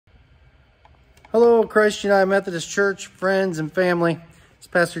Hello, Christ United Methodist Church, friends and family. It's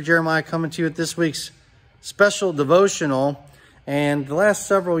Pastor Jeremiah coming to you at this week's special devotional. And the last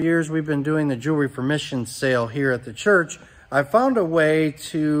several years we've been doing the Jewelry for Mission sale here at the church. I found a way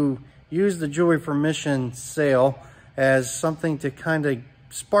to use the Jewelry for Mission sale as something to kind of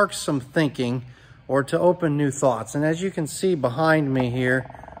spark some thinking or to open new thoughts. And as you can see behind me here,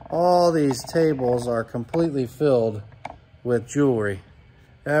 all these tables are completely filled with jewelry.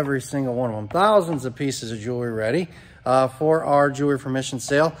 Every single one of them. Thousands of pieces of jewelry ready for our Jewelry for Mission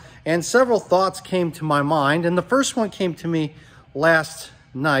sale. And several thoughts came to my mind. And the first one came to me last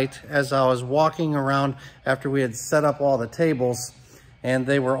night as I was walking around after we had set up all the tables and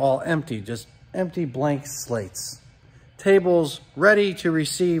they were all empty, just empty blank slates. Tables ready to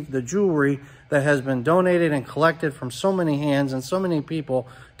receive the jewelry that has been donated and collected from so many hands and so many people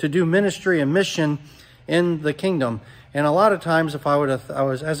to do ministry and mission in the kingdom. And a lot of times,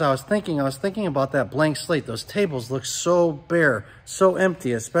 as I was thinking about that blank slate. Those tables look so bare, so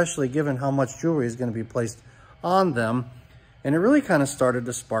empty, especially given how much jewelry is going to be placed on them. And it really kind of started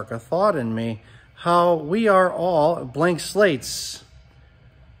to spark a thought in me, how we are all blank slates.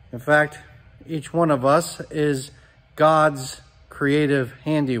 In fact, each one of us is God's creative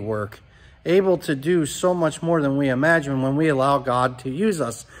handiwork, able to do so much more than we imagine when we allow God to use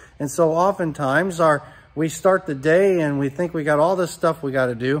us. And so oftentimes we start the day and we think we got all this stuff we got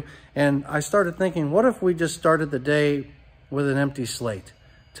to do. And I started thinking, what if we just started the day with an empty slate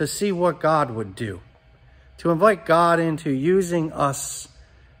to see what God would do? To invite God into using us,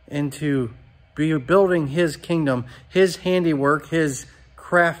 into building his kingdom, his handiwork, his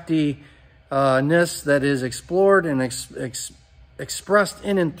craftiness that is explored and expressed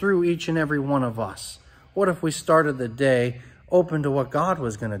in and through each and every one of us. What if we started the day open to what God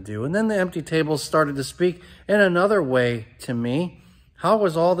was going to do? And then the empty tables started to speak in another way to me. How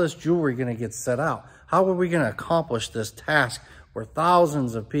was all this jewelry going to get set out? How were we going to accomplish this task where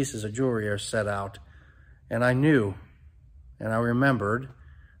thousands of pieces of jewelry are set out? And I knew, and I remembered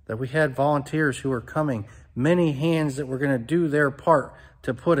that we had volunteers who were coming, many hands that were going to do their part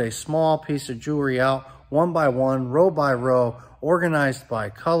to put a small piece of jewelry out, one by one, row by row, organized by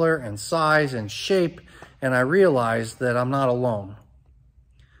color and size and shape. And I realized that I'm not alone.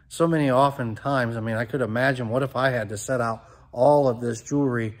 So many oftentimes, I could imagine, what if I had to set out all of this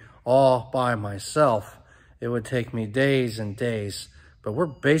jewelry all by myself? It would take me days and days, but we're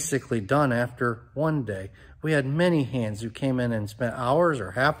basically done after one day. We had many hands who came in and spent hours or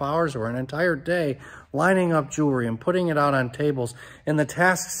half hours or an entire day lining up jewelry and putting it out on tables. And the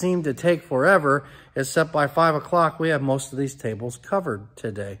task seemed to take forever, except by 5 o'clock, we have most of these tables covered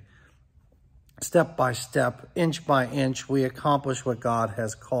today. Step by step, inch by inch, we accomplish what God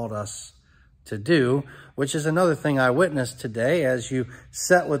has called us to do, which is another thing I witnessed today as you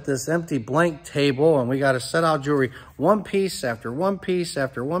sat with this empty blank table and we got to set out jewelry one piece after one piece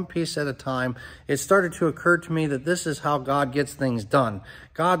after one piece at a time. It started to occur to me that this is how God gets things done.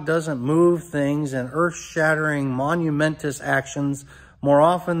 God doesn't move things in earth-shattering, monumentous actions. More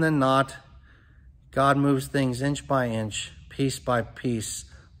often than not, God moves things inch by inch, piece by piece,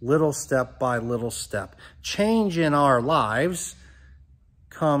 little step by little step. Change in our lives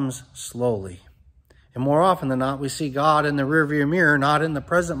comes slowly. And more often than not, we see God in the rearview mirror, not in the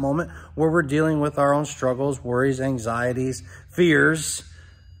present moment where we're dealing with our own struggles, worries, anxieties, fears.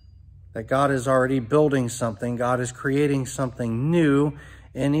 That God is already building something. God is creating something new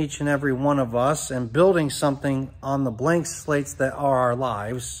in each and every one of us and building something on the blank slates that are our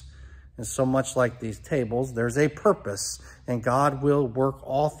lives. And so much like these tables, there's a purpose, and God will work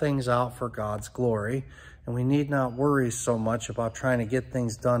all things out for God's glory. And we need not worry so much about trying to get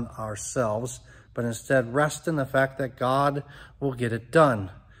things done ourselves, but instead rest in the fact that God will get it done.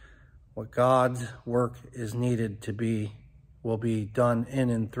 What God's work is needed to be will be done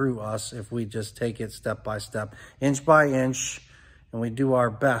in and through us if we just take it step by step, inch by inch, and we do our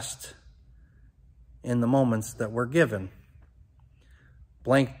best in the moments that we're given.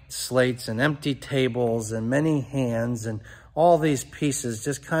 Blank slates and empty tables and many hands and all these pieces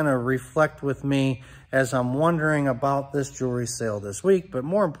just kind of reflect with me as I'm wondering about this jewelry sale this week, but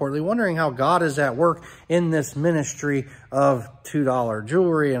more importantly, wondering how God is at work in this ministry of $2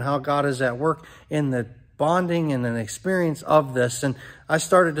 jewelry and how God is at work in the bonding and an experience of this. And I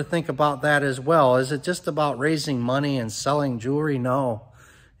started to think about that as well. Is it just about raising money and selling jewelry? No,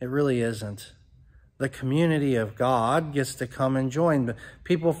 it really isn't. The community of God gets to come and join. But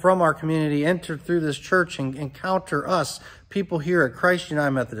people from our community enter through this church and encounter us. People here at Christ United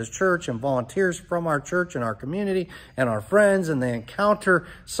Methodist Church and volunteers from our church and our community and our friends, and they encounter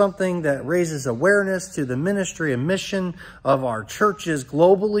something that raises awareness to the ministry and mission of our churches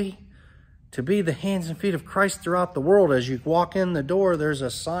globally. to be the hands and feet of Christ throughout the world. As you walk in the door, there's a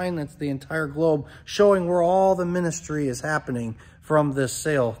sign that's the entire globe showing where all the ministry is happening from this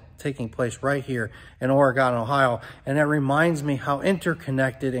sale taking place right here in Oregon, Ohio. And it reminds me how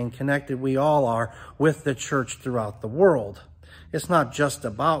interconnected and connected we all are with the church throughout the world. It's not just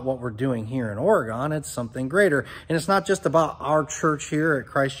about what we're doing here in Oregon. It's something greater. And it's not just about our church here at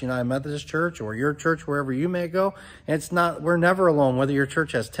Christ United Methodist Church or your church, wherever you may go. We're never alone. Whether your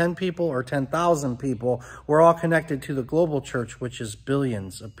church has 10 people or 10,000 people, we're all connected to the global church, which is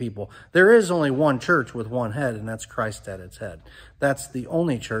billions of people. There is only one church with one head, and that's Christ at its head. That's the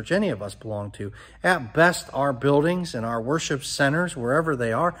only church any of us belong to. At best, our buildings and our worship centers, wherever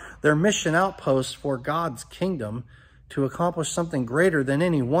they are, they're mission outposts for God's kingdom, to accomplish something greater than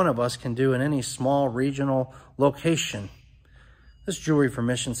any one of us can do in any small regional location. This Jewelry for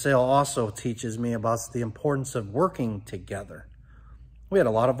Mission sale also teaches me about the importance of working together. We had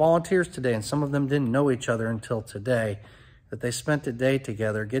a lot of volunteers today, and some of them didn't know each other until today, that they spent a day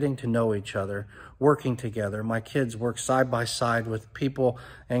together, getting to know each other, working together. My kids worked side by side with people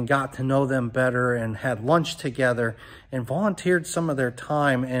and got to know them better and had lunch together and volunteered some of their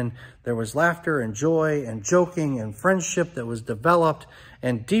time. And there was laughter and joy and joking and friendship that was developed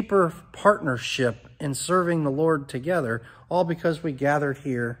and deeper partnership in serving the Lord together, all because we gathered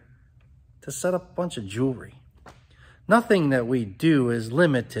here to set up a bunch of jewelry. Nothing that we do is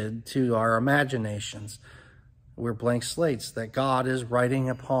limited to our imaginations. We're blank slates that God is writing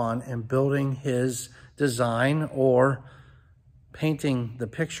upon and building his design or painting the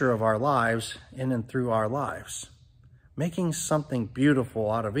picture of our lives in and through our lives, making something beautiful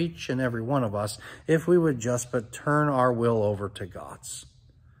out of each and every one of us if we would just but turn our will over to God's.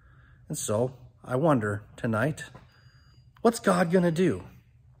 And so I wonder tonight, what's God going to do?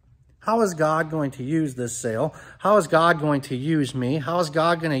 How is God going to use this sale? How is God going to use me? How is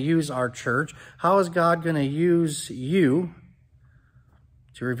God going to use our church? How is God going to use you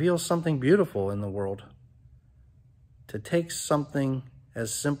to reveal something beautiful in the world? To take something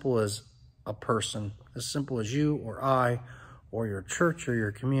as simple as a person, as simple as you or I or your church or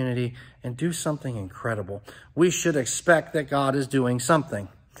your community, and do something incredible. We should expect that God is doing something.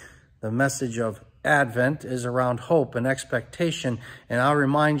 The message of Advent is around hope and expectation, and I'll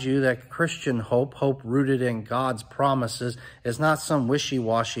remind you that Christian hope rooted in God's promises, is not some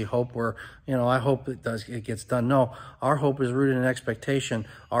wishy-washy hope where, I hope it gets done. No, our hope is rooted in expectation.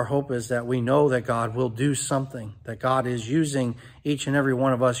 Our hope is that we know that God will do something, that God is using each and every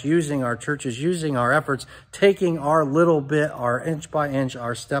one of us, using our churches, using our efforts, taking our little bit, our inch by inch,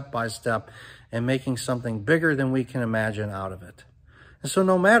 our step by step, and making something bigger than we can imagine out of it. And so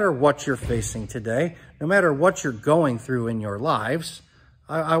no matter what you're facing today, no matter what you're going through in your lives,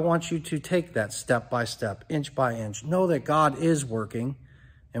 I want you to take that step by step, inch by inch. Know that God is working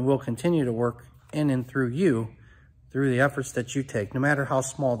and will continue to work in and through you, through the efforts that you take, no matter how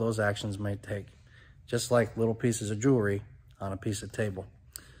small those actions may take, just like little pieces of jewelry on a piece of table.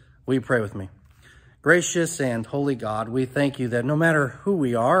 Will you pray with me? Gracious and holy God, we thank you that no matter who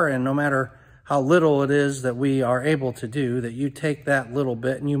we are and no matter how little it is that we are able to do, that you take that little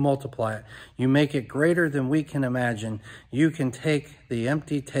bit and you multiply it. You make it greater than we can imagine. You can take the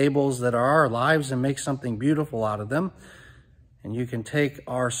empty tables that are our lives and make something beautiful out of them. And you can take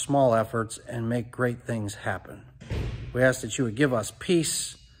our small efforts and make great things happen. We ask that you would give us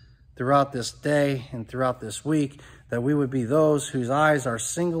peace throughout this day and throughout this week, that we would be those whose eyes are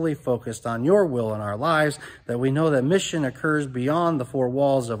singly focused on your will in our lives, that we know that mission occurs beyond the four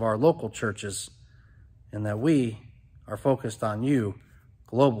walls of our local churches, and that we are focused on you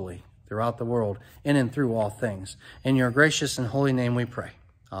globally throughout the world, in and through all things. In your gracious and holy name we pray.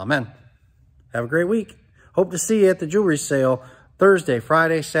 Amen. Have a great week. Hope to see you at the jewelry sale Thursday,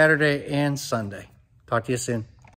 Friday, Saturday, and Sunday. Talk to you soon.